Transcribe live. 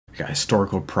got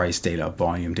historical price data,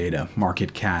 volume data,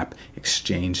 market cap,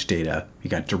 exchange data. We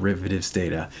got derivatives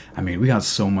data. I mean, we got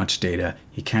so much data,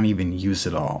 you can't even use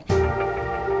it all.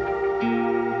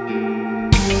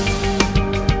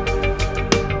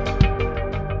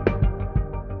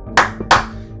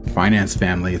 Finance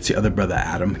family, it's the other brother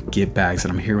Adam, Getbags,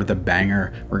 and I'm here with a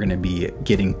banger. We're going to be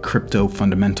getting crypto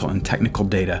fundamental and technical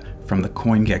data from the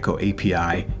CoinGecko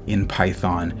API in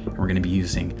Python, and we're going to be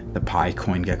using the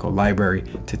PyCoinGecko library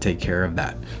to take care of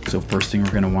that. So first thing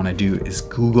we're going to want to do is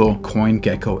Google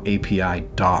CoinGecko API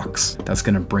docs. That's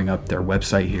going to bring up their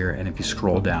website here, and if you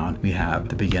scroll down, we have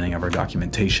the beginning of our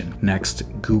documentation. Next,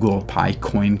 Google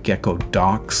PyCoinGecko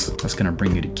docs. That's going to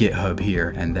bring you to GitHub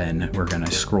here, and then we're going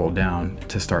to scroll down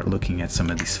to start looking at some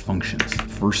of these functions.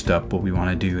 First up, what we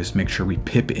want to do is make sure we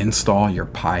pip install your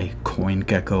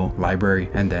PyCoinGecko library,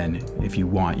 and then if you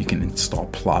want, you can install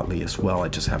Plotly as well. I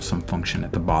just have some function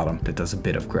at the bottom that does a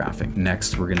bit of graphing.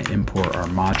 Next, we're going to import our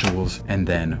modules, and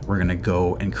then we're going to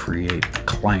go and create a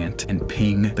client and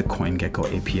ping the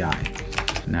CoinGecko API.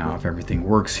 Now, if everything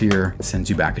works here, it sends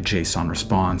you back a JSON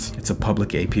response. It's a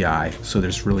public API, so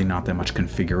there's really not that much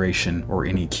configuration or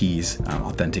any keys,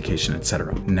 authentication,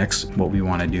 etc. Next, what we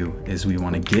want to do is we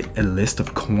want to get a list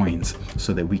of coins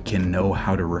so that we can know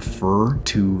how to refer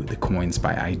to the coins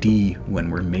by ID when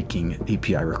we're making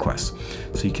API requests.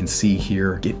 So you can see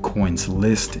here, get coins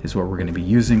list is what we're going to be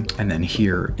using. And then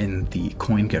here in the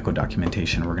CoinGecko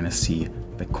documentation, we're going to see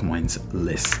the coins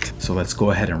list. So let's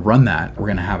go ahead and run that. We're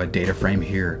going to have a data frame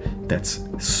here that's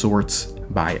sorts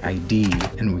by ID,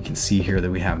 and we can see here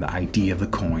that we have the ID of the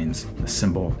coins, the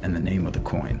symbol, and the name of the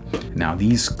coin. Now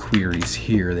these queries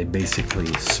here, they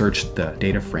basically search the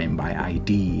data frame by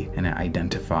ID, and it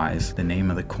identifies the name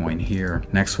of the coin here.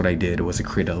 Next, what I did was to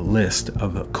create a list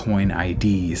of coin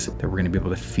IDs that we're going to be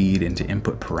able to feed into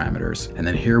input parameters. And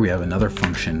then here we have another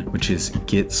function, which is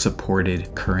get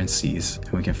supported currencies,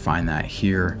 and we can find that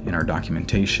here in our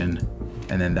documentation.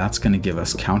 And then that's going to give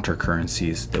us counter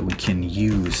currencies that we can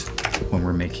use when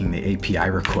we're making the API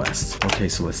requests. Okay,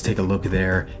 so let's take a look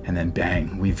there, and then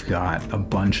bang, we've got a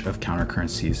bunch of counter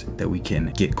currencies that we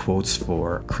can get quotes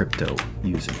for crypto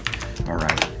using. All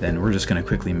right, then we're just going to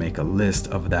quickly make a list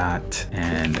of that.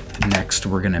 And next,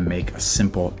 we're going to make a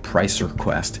simple price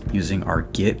request using our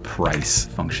get price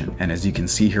function. And as you can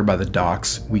see here by the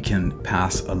docs, we can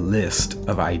pass a list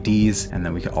of IDs, and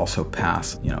then we can also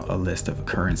pass, a list of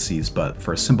currencies. But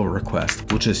for a simple request,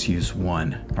 we'll just use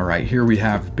one. All right, here we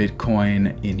have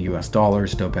Bitcoin in US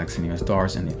dollars, Getbags in US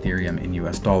dollars, and Ethereum in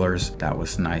US dollars. That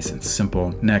was nice and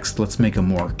simple. Next, let's make a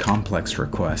more complex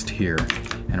request here.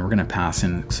 And we're going to pass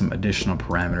in some additional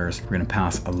parameters. We're going to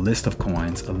pass a list of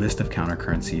coins, a list of counter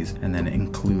currencies, and then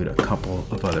include a couple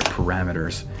of other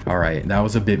parameters. All right, that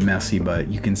was a bit messy, but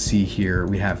you can see here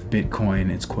we have Bitcoin.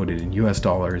 It's quoted in US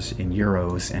dollars, in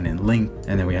euros, and in link.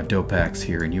 And then we have Getbags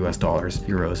here in US dollars,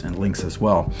 euros, and links as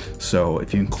well. So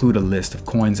if you include a list of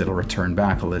coins, it'll return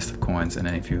back a list of coins. And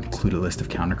then if you include a list of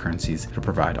counter currencies, it'll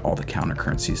provide all the counter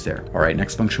currencies there. All right,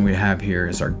 next function we have here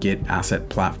is our get asset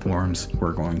platforms.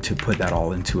 We're going to put that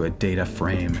all into a data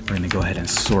frame. We're going to go ahead and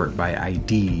sort by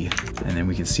ID, and then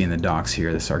we can see in the docs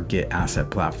here, this is our get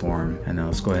asset platform. And then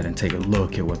let's go ahead and take a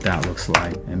look at what that looks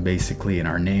like. And basically in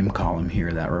our name column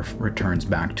here, that returns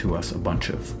back to us a bunch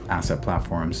of asset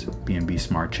platforms: BNB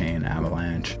Smart Chain,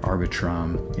 Avalanche,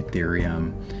 Arbitrum,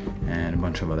 Ethereum, and a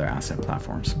bunch of other asset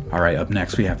platforms. All right, up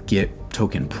next we have get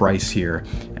token price here,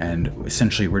 and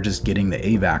essentially we're just getting the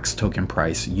AVAX token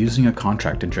price using a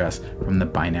contract address from the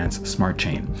Binance Smart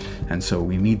Chain. And so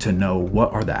we need to know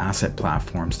what are the asset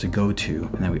platforms to go to,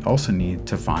 and then we also need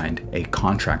to find a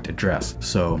contract address.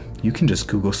 So you can just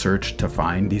Google search to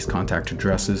find these contact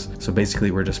addresses. So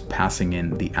basically we're just passing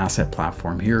in the asset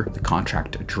platform here, the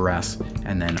contract address,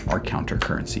 and then our counter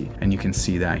currency. And you can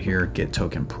see that here, get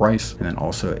token price, and then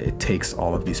also it takes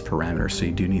all of these parameters. So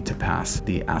you do need to pass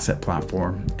the asset platform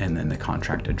and then the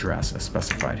contract address as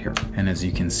specified here. And as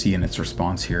you can see in its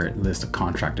response here, it lists a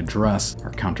contract address,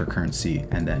 our counter currency,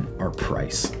 and then our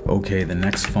price. Okay, the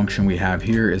next function we have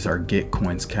here is our get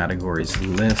coins categories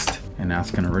list. And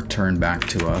that's going to return back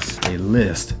to us a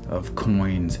list of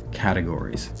coins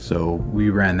categories. So we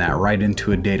ran that right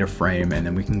into a data frame, and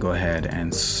then we can go ahead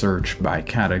and search by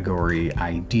category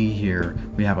ID here.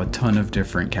 We have a ton of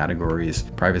different categories: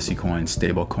 privacy coins,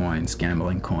 stable coins,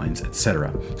 gambling coins,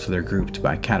 etc. So they're grouped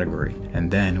by category.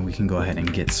 And then we can go ahead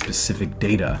and get specific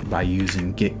data by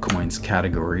using get coins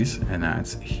categories, and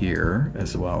that's here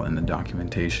as well in the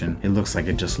documentation. It looks like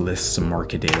it just lists some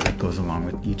market data that goes along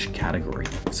with each category.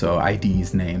 So I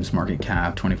IDs, names, market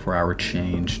cap, 24-hour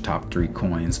change, top 3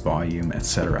 coins, volume,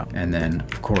 etc. And then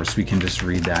of course we can just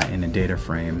read that in a data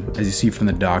frame. As you see from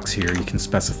the docs here, you can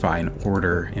specify an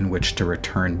order in which to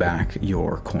return back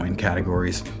your coin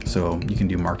categories. So you can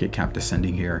do market cap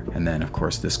descending here, and then of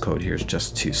course this code here is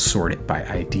just to sort it by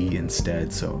ID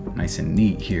instead. So nice and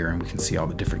neat here, and we can see all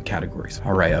the different categories.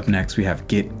 All right, up next we have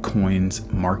get coins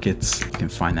markets. You can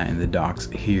find that in the docs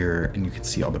here, and you can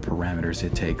see all the parameters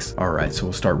it takes. All right, so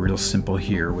we'll start real simple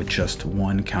here with just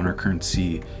one counter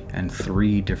currency and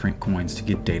 3 different coins to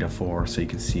get data for. So you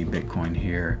can see Bitcoin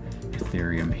here,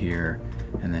 Ethereum here,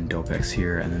 and then Dopex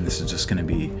here, and then this is just going to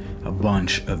be a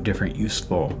bunch of different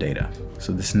useful data.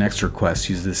 So this next request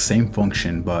uses the same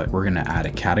function, but we're going to add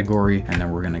a category, and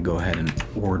then we're going to go ahead and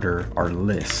order our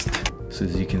list. So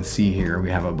as you can see here, we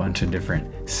have a bunch of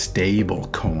different stable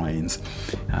coins,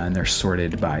 and they're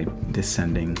sorted by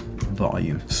descending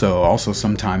volume. So also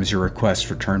sometimes your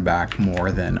requests return back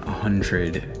more than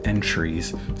 100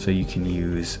 entries. So you can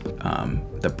use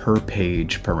the per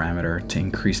page parameter to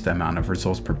increase the amount of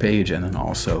results per page, and then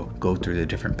also go through the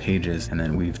different pages. And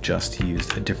then we've just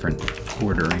used a different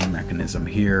ordering mechanism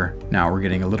here. Now we're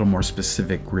getting a little more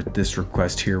specific with this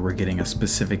request here. We're getting a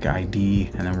specific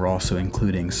ID, and then we're also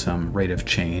including some rate of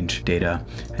change data.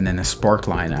 And then the spark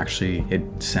line, actually, it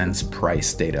sends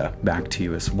price data back to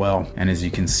you as well. And as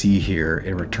you can see here,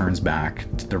 it returns back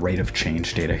the rate of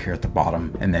change data here at the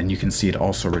bottom. And then you can see it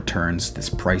also returns this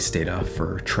price data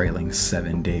for trailing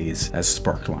 7 days as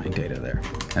sparkline data there.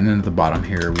 And then at the bottom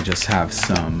here, we just have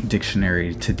some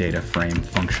dictionary to data frame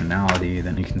functionality.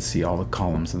 Then you can see all the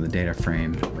columns of the data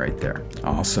frame right there.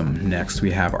 Awesome. Next,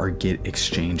 we have our get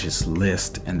exchanges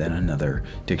list, and then another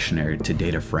dictionary to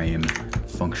data frame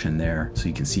function there. So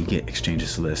you can see get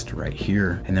exchanges list right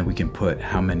here, and then we can put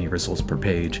how many results per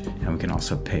page, and we can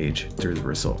also page through the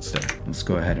results there. Let's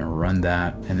go ahead and run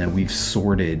that. And then we've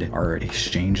sorted our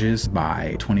exchanges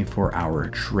by 24-hour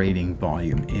trading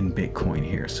volume in Bitcoin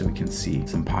here, so we can see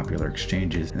some popular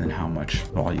exchanges and then how much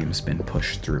volume's been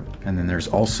pushed through. And then there's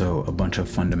also a bunch of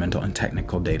fundamental and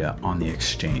technical data on the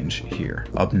exchange here.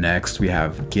 Up next, we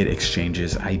have get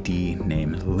exchanges ID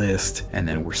name list, and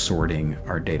then we're sorting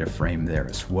our data frame there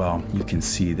as well. You can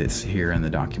see this here in the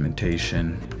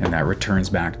documentation, and that returns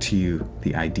back to you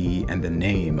the ID and the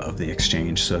name of the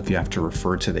exchange. So if you have to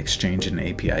refer to the exchange in an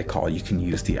API call, you can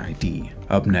use the ID.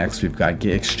 Up next, we've got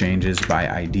get exchanges by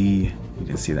ID. You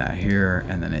can see that here,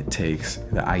 and then it takes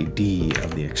the ID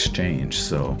of the exchange.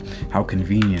 So how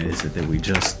convenient is it that we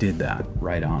just did that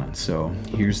right on? So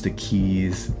here's the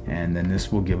keys, and then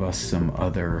this will give us some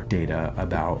other data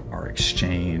about our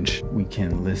exchange. We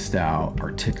can list out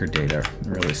our ticker data,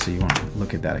 really, so you want to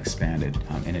look at that expanded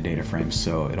in a data frame.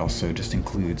 So it also just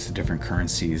includes the different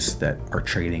currencies that are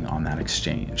trading on that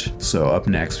exchange. So up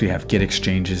next, we have get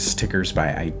exchanges tickers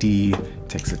by ID. It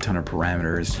takes a ton of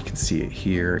parameters. You can see it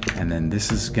here, and then this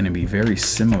is going to be very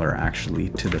similar actually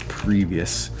to the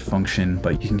previous function,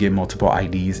 but you can get multiple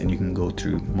IDs and you can go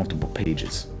through multiple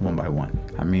pages one by one.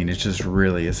 I mean, it just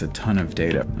really is a ton of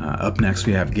data. Up next,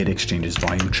 we have get exchanges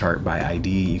volume chart by ID.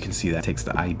 You can see that takes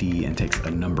the ID and takes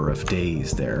a number of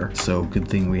days there. So good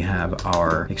thing we have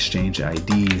our exchange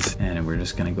IDs, and we're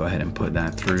just going to go ahead and put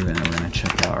that through, and then we're going to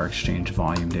check out our exchange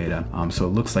volume data. So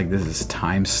it looks like this is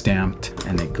time stamped,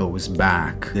 and it goes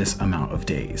back this amount of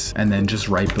days. And then just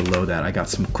right below that, I got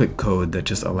some quick code that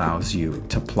just allows you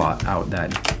to plot out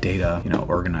that data,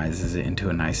 organizes it into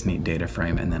a nice neat data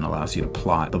frame, and then allows you to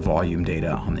plot the volume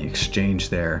data on the exchange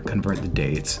there, convert the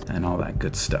dates, and all that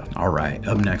good stuff. All right,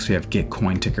 up next we have get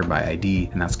coin ticker by ID,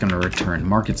 and that's going to return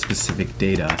market specific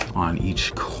data on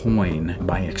each coin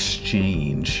by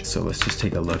exchange. So let's just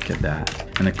take a look at that.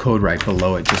 And the code right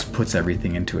below it just puts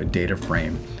everything into a data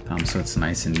frame. So it's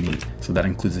nice and neat. So that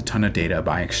includes a ton of data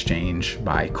by exchange,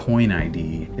 by coin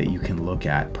ID that you can look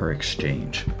at per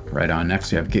exchange. Right on,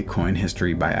 next we have get coin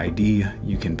history by ID.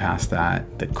 You can pass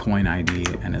that, the coin ID,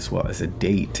 and as well as a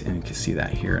date, and you can see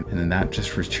that here. And then that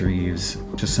just retrieves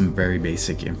just some very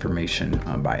basic information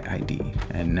by ID.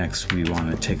 And next we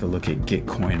want to take a look at get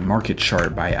coin market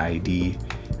chart by ID,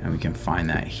 and we can find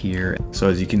that here. So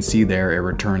as you can see there, it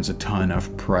returns a ton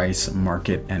of price,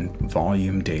 market, and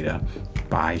volume data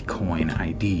by coin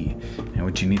ID. And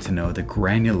what you need to know, the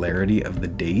granularity of the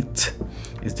date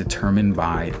is determined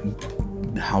by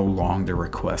how long the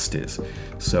request is.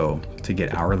 So to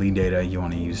get hourly data, you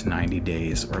want to use 90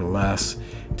 days or less.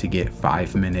 To get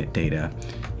 5-minute data,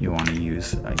 you want to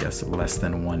use, I guess, less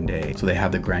than 1 day. So they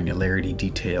have the granularity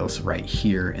details right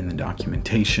here in the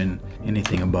documentation.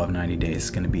 Anything above 90 days is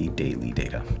going to be daily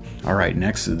data. All right,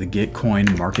 next is the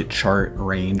Gitcoin market chart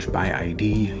range by ID.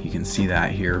 You can see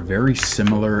that here, very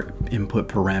similar input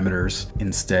parameters.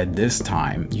 Instead, this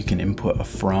time you can input a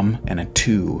from and a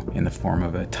to in the form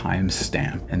of a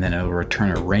timestamp, and then it'll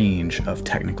return a range of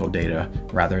technical data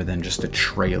rather than just a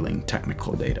trailing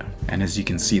technical data. And as you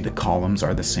can see, the columns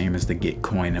are the same as the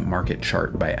Gitcoin market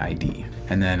chart by ID.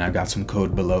 And then I've got some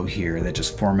code below here that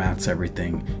just formats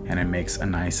everything and it makes a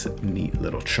nice, neat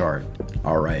little chart.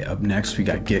 All right, up next we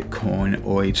got Gitcoin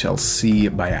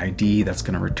OHLC by ID. That's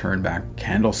going to return back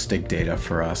candlestick data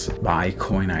for us by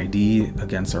coin ID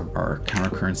against our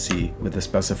countercurrency with a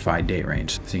specified date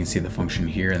range. So you can see the function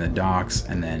here in the docs,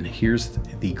 and then here's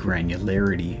the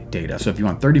granularity data. So if you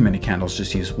want 30-minute candles,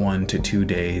 just use 1 to 2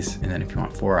 days, and then if you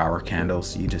want 4-hour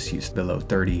candles, you just use below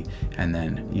 30, and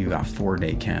then you got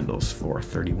 4-day candles for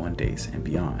 31 days and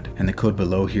beyond. And the code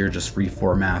below here just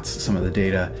reformats some of the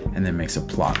data and then makes a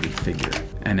plotly figure.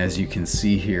 And as you can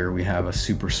see here, we have a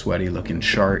super sweaty looking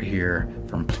chart here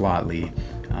from Plotly.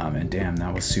 And damn,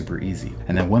 that was super easy.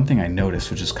 And then one thing I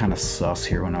noticed, which is kind of sus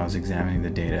here when I was examining the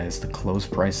data, is the close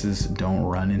prices don't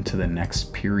run into the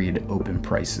next period open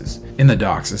prices. In the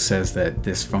docs, it says that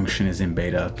this function is in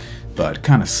beta, but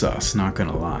kind of sus, not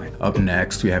gonna lie. Up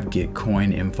next, we have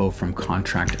Gitcoin info from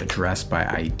contract address by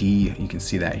ID. You can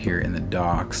see that here in the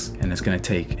docs, and it's gonna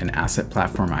take an asset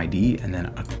platform ID and then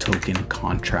a token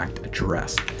contract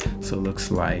address. So it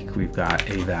looks like we've got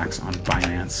AVAX on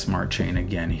Binance Smart Chain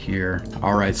again here.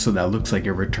 All right, so that looks like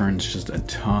it returns just a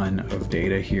ton of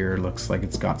data here. Looks like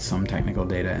it's got some technical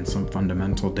data and some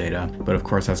fundamental data, but of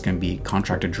course that's gonna be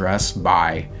contract address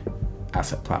by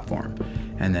asset platform.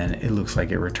 And then it looks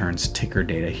like it returns ticker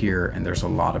data here, and there's a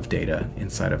lot of data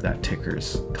inside of that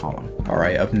tickers column. All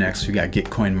right, up next we got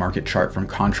Gitcoin market chart from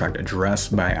contract address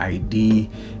by ID,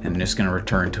 and it's going to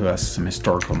return to us some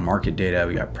historical market data.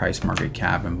 We got price, market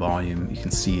cap, and volume. You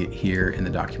can see it here in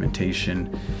the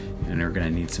documentation, and we're going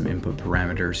to need some input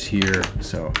parameters here.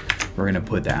 So we're going to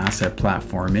put the asset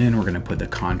platform in, we're going to put the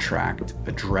contract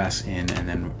address in, and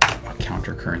then a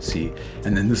counter currency,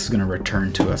 and then this is going to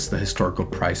return to us the historical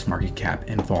price, market cap,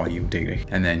 and volume data.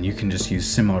 And then you can just use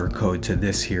similar code to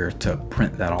this here to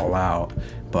print that all out.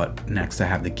 But next I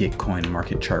have the Gitcoin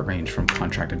market chart range from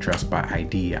contract address by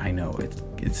ID. I know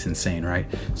it's insane, right?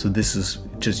 So this is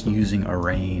just using a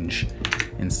range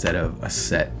instead of a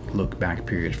set look back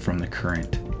period from the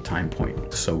current time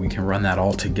point. So we can run that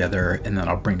all together, and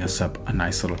that'll bring us up a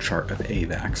nice little chart of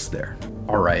AVAX there.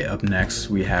 All right, up next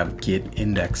we have Git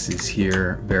indexes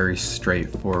here. Very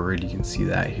straightforward. You can see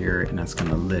that here, and that's going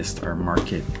to list our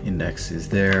market indexes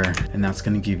there, and that's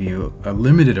going to give you a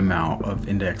limited amount of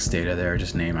index data there,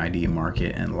 just name, ID,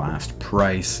 market, and last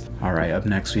price. All right, up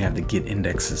next we have the Git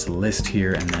indexes list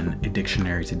here, and then a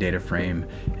dictionary to data frame,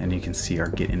 and you can see our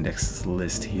Git indexes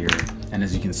list here. And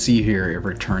as you can see here, it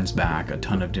returns back a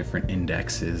ton of different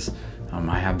indexes.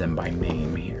 I have them by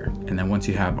name here. And then once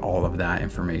you have all of that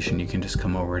information, you can just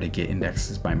come over to Get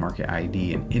Indexes by Market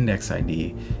ID and Index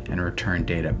ID and return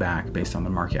data back based on the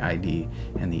Market ID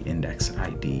and the Index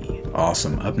ID.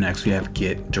 Awesome. Up next, we have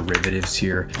Get Derivatives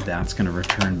here. That's going to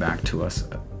return back to us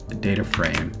a data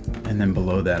frame, and then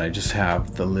below that I just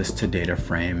have the list to data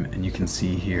frame, and you can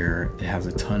see here it has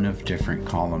a ton of different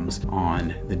columns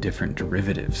on the different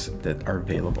derivatives that are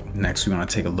available. Next we want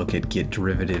to take a look at Get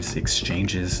Derivatives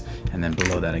Exchanges, and then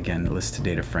below that again list to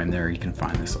data frame. There you can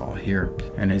find this all here,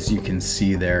 and as you can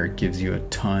see there, it gives you a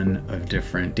ton of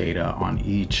different data on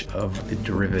each of the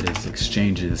derivatives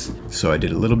exchanges. So I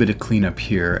did a little bit of cleanup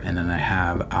here, and then I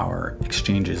have our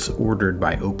exchanges ordered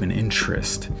by open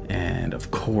interest, and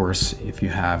of course if you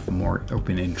have more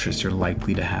open interest, you're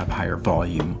likely to have higher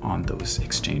volume on those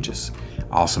exchanges.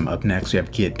 Awesome. Up next we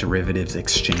have Get Derivatives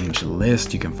Exchange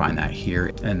List. You can find that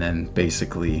here, and then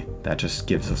basically that just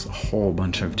gives us a whole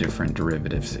bunch of different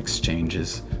derivatives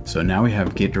exchanges. So now we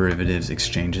have Get Derivatives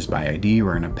Exchanges by ID.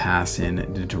 We're going to pass in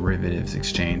the derivatives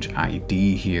exchange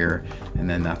ID here, and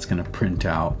then that's going to print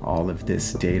out all of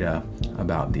this data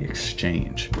about the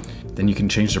exchange. Then you can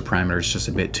change the parameters just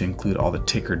a bit to include all the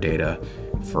ticker data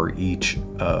for each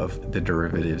of the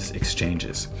derivatives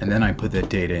exchanges. And then I put that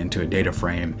data into a data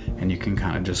frame, and you can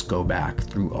kind of just go back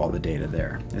through all the data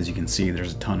there. As you can see,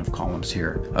 there's a ton of columns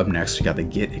here. Up next, we got the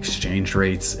Get Exchange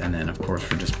Rates, and then of course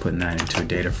we're just putting that into a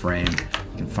data frame.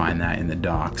 You can find that in the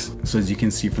docs. So as you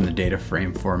can see from the data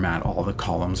frame format, all the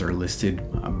columns are listed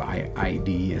by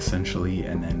ID essentially,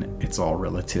 and then it's all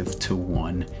relative to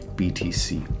one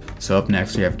BTC. So up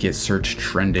next we have get search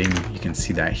trending. You can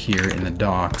see that here in the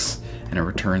docs, and it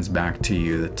returns back to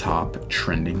you the top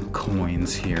trending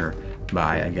coins here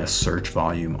by, I guess, search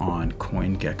volume on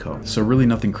CoinGecko. So really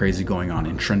nothing crazy going on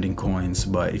in trending coins,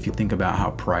 but if you think about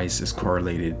how price is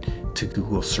correlated to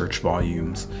Google search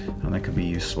volumes, that could be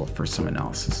useful for some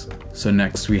analysis. So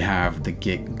next we have the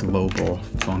get global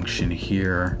function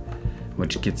here,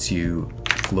 which gets you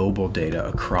global data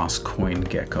across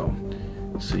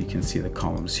CoinGecko. So you can see the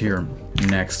columns here.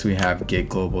 Next we have get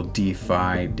global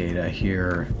DeFi data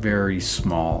here. Very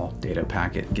small data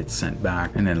packet gets sent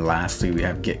back. And then lastly we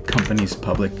have get companies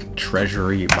public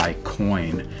treasury by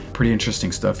coin. Pretty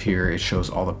interesting stuff here. It shows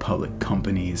all the public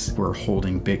companies who are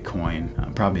holding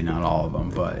Bitcoin. Probably not all of them,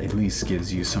 but at least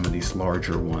gives you some of these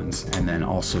larger ones. And then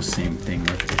also same thing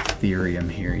with Ethereum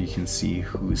here. You can see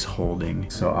who's holding.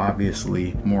 So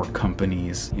obviously more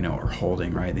companies, are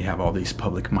holding, right? They have all these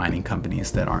public mining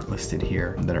companies that aren't listed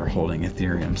here that are holding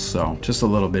Ethereum. So just a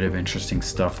little bit of interesting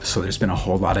stuff. So there's been a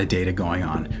whole lot of data going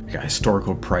on. We got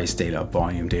historical price data,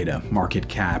 volume data, market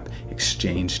cap,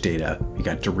 exchange data. We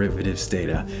got derivatives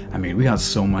data. I mean, we got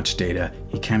so much data,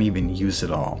 you can't even use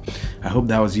it all. I hope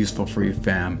that was useful for you,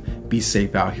 fam. Be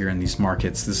safe out here in these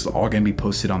markets. This is all gonna be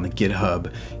posted on the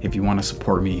GitHub. If you wanna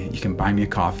support me, you can buy me a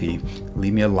coffee,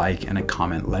 leave me a like and a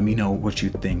comment. Let me know what you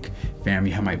think. Fam,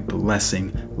 you have my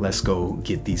blessing. Let's go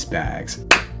get these bags.